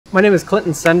My name is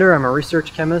Clinton Cender. I'm a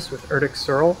research chemist with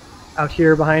ERDC. Out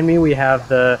here behind me we have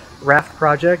the RAFT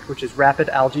project, which is Rapid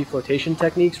Algae Flotation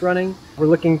Techniques running. We're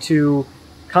looking to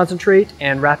concentrate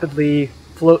and rapidly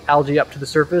float algae up to the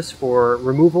surface for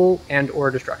removal and or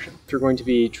destruction. If you're going to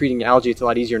be treating algae, it's a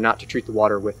lot easier not to treat the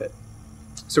water with it.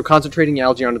 So concentrating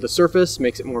algae onto the surface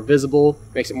makes it more visible,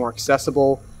 makes it more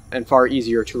accessible, and far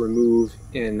easier to remove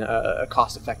in a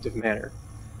cost-effective manner.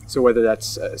 So whether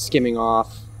that's skimming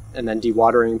off and then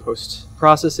dewatering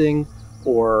post-processing,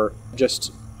 or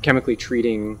just chemically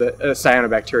treating the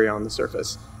cyanobacteria on the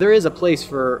surface. There is a place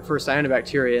for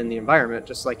cyanobacteria in the environment,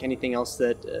 just like anything else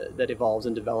that evolves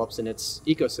and develops in its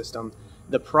ecosystem.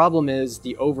 The problem is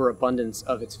the overabundance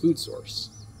of its food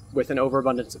source. With an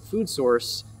overabundance of food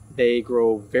source, they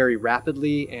grow very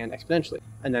rapidly and exponentially.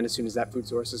 And then as soon as that food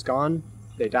source is gone,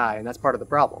 they die, and that's part of the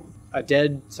problem. A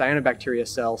dead cyanobacteria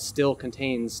cell still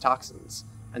contains toxins,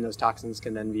 and those toxins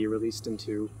can then be released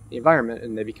into the environment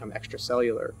and they become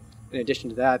extracellular. In addition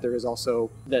to that, there is also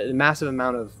the massive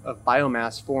amount of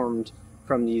biomass formed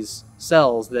from these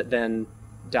cells that then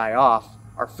die off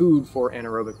are food for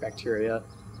anaerobic bacteria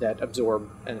that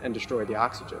absorb and destroy the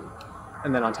oxygen.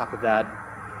 And then on top of that,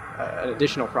 an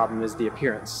additional problem is the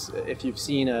appearance. If you've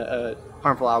seen a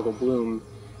harmful algal bloom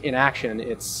in action,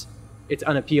 it's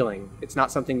unappealing. It's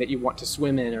not something that you want to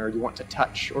swim in or you want to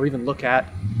touch or even look at,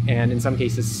 and in some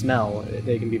cases smell.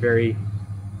 They can be very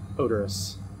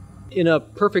odorous. In a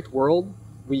perfect world,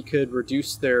 we could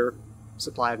reduce their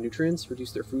supply of nutrients,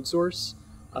 reduce their food source.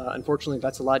 Unfortunately,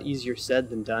 that's a lot easier said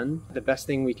than done. The best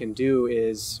thing we can do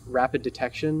is rapid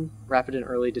detection, rapid and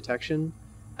early detection,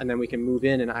 and then we can move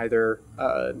in and either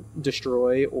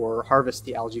destroy or harvest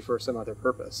the algae for some other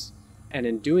purpose. And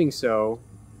in doing so,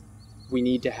 we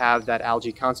need to have that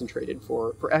algae concentrated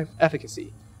for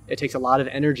efficacy. It takes a lot of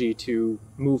energy to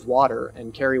move water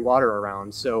and carry water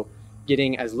around, so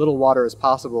getting as little water as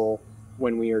possible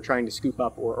when we are trying to scoop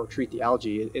up or treat the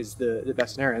algae is the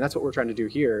best scenario. And that's what we're trying to do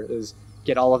here, is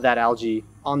get all of that algae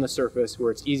on the surface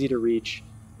where it's easy to reach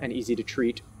and easy to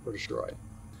treat or destroy.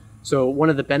 So one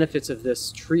of the benefits of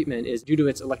this treatment is, due to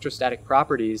its electrostatic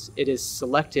properties, it is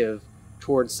selective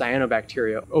towards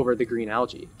cyanobacteria over the green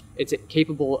algae. It's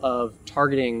capable of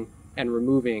targeting and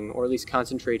removing, or at least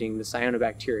concentrating, the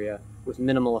cyanobacteria with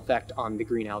minimal effect on the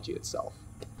green algae itself.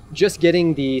 Just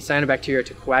getting the cyanobacteria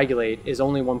to coagulate is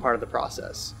only one part of the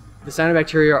process. The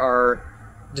cyanobacteria are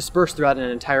dispersed throughout an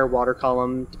entire water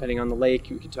column. Depending on the lake,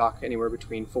 you could talk anywhere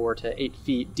between 4 to 8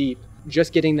 feet deep.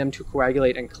 Just getting them to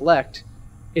coagulate and collect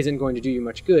isn't going to do you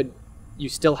much good. You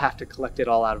still have to collect it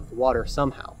all out of the water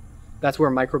somehow. That's where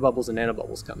microbubbles and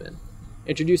nanobubbles come in.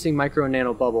 Introducing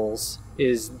MicroNano Bubbles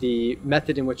is the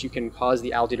method in which you can cause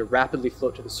the algae to rapidly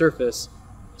float to the surface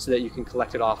so that you can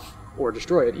collect it off or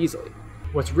destroy it easily.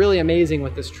 What's really amazing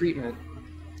with this treatment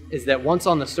is that once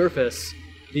on the surface,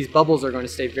 these bubbles are going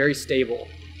to stay very stable.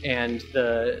 And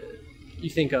you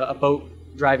think a boat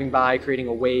driving by creating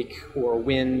a wake, or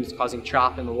wind causing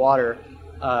chop in the water,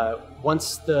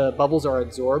 once the bubbles are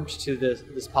absorbed to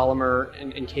this polymer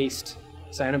encased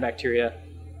cyanobacteria,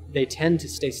 they tend to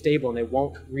stay stable and they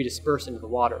won't redisperse into the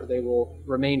water. They will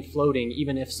remain floating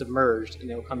even if submerged, and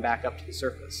they will come back up to the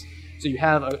surface. So you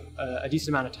have a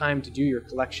decent amount of time to do your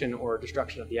collection or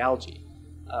destruction of the algae,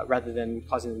 rather than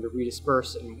causing them to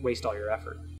redisperse and waste all your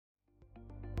effort.